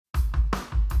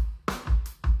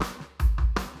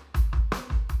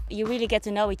you really get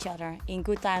to know each other in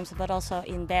good times, but also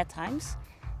in bad times.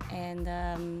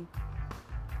 And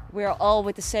we're all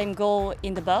with the same goal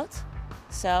in the boat.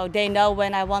 So they know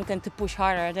when I want them to push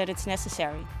harder that it's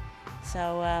necessary.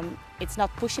 So it's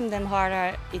not pushing them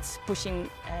harder, it's pushing,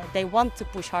 they want to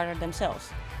push harder themselves.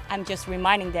 I'm just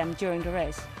reminding them during the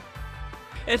race.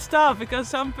 It's tough because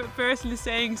some person is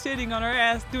saying sitting on her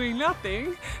ass doing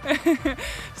nothing,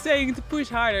 saying to push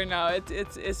harder. No,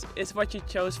 it's what you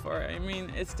chose for. I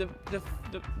mean, it's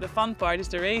the fun part is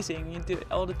the racing. You do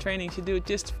all the trainings you do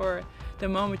just for the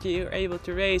moment you're able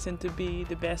to race and to be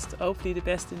the best, hopefully the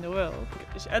best in the world.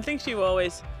 I think she will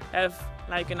always have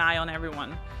like an eye on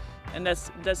everyone, and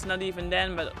that's not even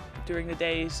then, but during the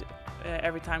days,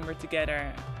 every time we're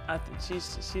together. I think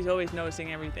she's always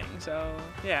noticing everything, so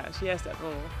yeah, she has that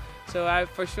role. So I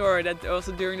for sure that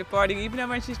also during the party, even though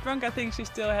when she's drunk, I think she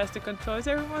still has to control, is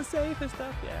everyone safe and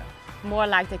stuff, yeah. More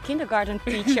like the kindergarten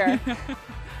teacher.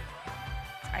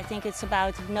 I think it's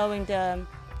about knowing the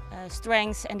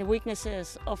strengths and the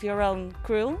weaknesses of your own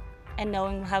crew and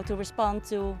knowing how to respond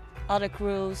to other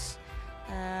crews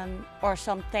or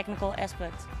some technical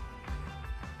aspects.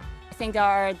 I think there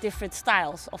are different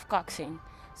styles of coxing.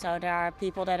 So there are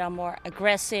people that are more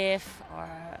aggressive or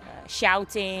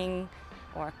shouting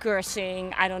or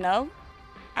cursing, I don't know.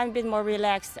 I'm a bit more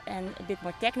relaxed and a bit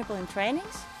more technical in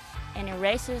trainings. And in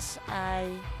races I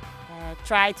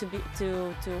try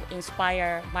to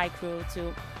inspire my crew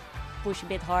to push a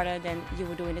bit harder than you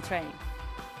would do in the training.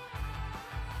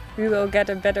 We will get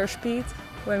a better speed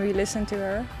when we listen to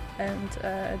her, and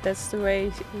that's the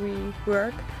way we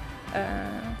work.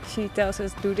 She tells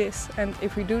us do this, and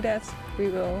if we do that, we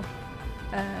will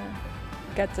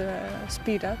get the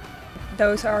speed up.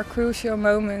 Those are crucial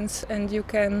moments, and you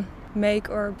can make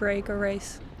or break a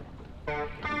race.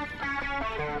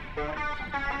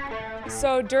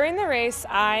 So during the race,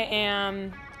 I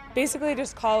am basically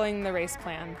just calling the race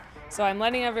plan. So I'm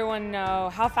letting everyone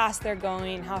know how fast they're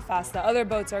going, how fast the other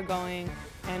boats are going,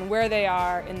 and where they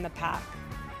are in the pack.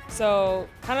 So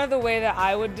kind of the way that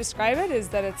I would describe it is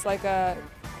that it's like a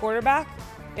quarterback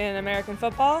in American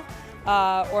football,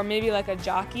 or maybe like a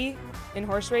jockey in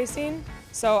horse racing.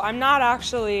 So I'm not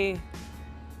actually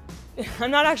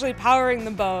powering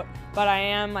the boat, but I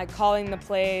am like calling the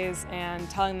plays and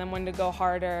telling them when to go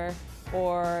harder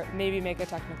or maybe make a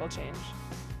technical change.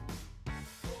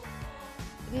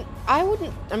 I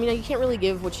mean, you can't really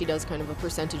give what she does kind of a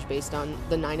percentage based on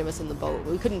the 9 of us in the boat.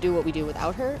 We couldn't do what we do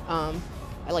without her.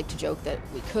 I like to joke that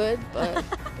we could, but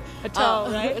a tow,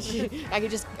 right? I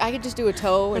could just do a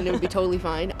tow and it would be totally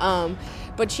fine.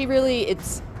 But she really,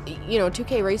 it's, you know,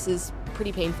 2K race is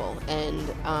pretty painful,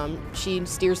 and she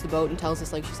steers the boat and tells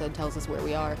us, like she said, tells us where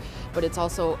we are. But it's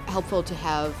also helpful to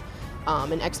have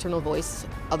an external voice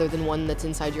other than one that's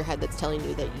inside your head that's telling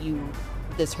you that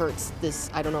this hurts,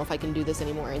 I don't know if I can do this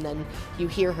anymore. And then you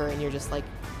hear her and you're just like,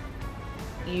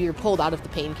 you're pulled out of the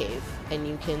pain cave and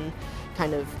you can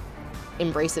kind of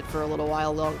embrace it for a little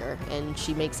while longer, and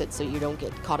she makes it so you don't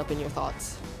get caught up in your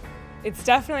thoughts. It's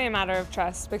definitely a matter of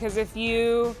trust, because if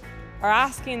you are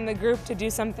asking the group to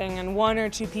do something and 1 or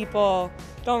 2 people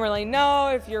don't really know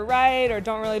if you're right or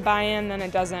don't really buy in, then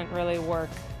it doesn't really work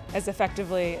as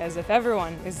effectively as if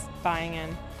everyone is buying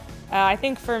in. I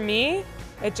think for me,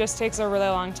 it just takes a really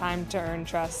long time to earn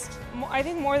trust. I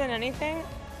think more than anything,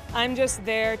 I'm just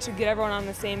there to get everyone on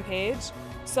the same page.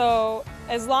 So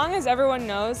as long as everyone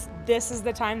knows this is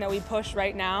the time that we push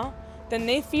right now, then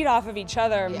they feed off of each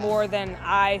other more than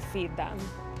I feed them.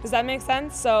 Does that make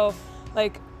sense? So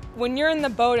like when you're in the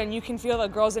boat and you can feel the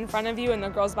girls in front of you and the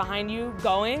girls behind you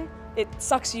going, it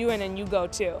sucks you in and you go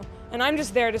too. And I'm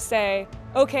just there to say,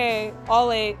 okay,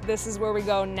 all 8, this is where we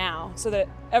go now, so that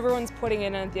everyone's putting it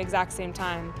in at the exact same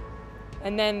time.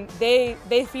 And then they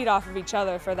feed off of each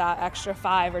other for that extra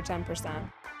 5 or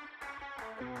 10%.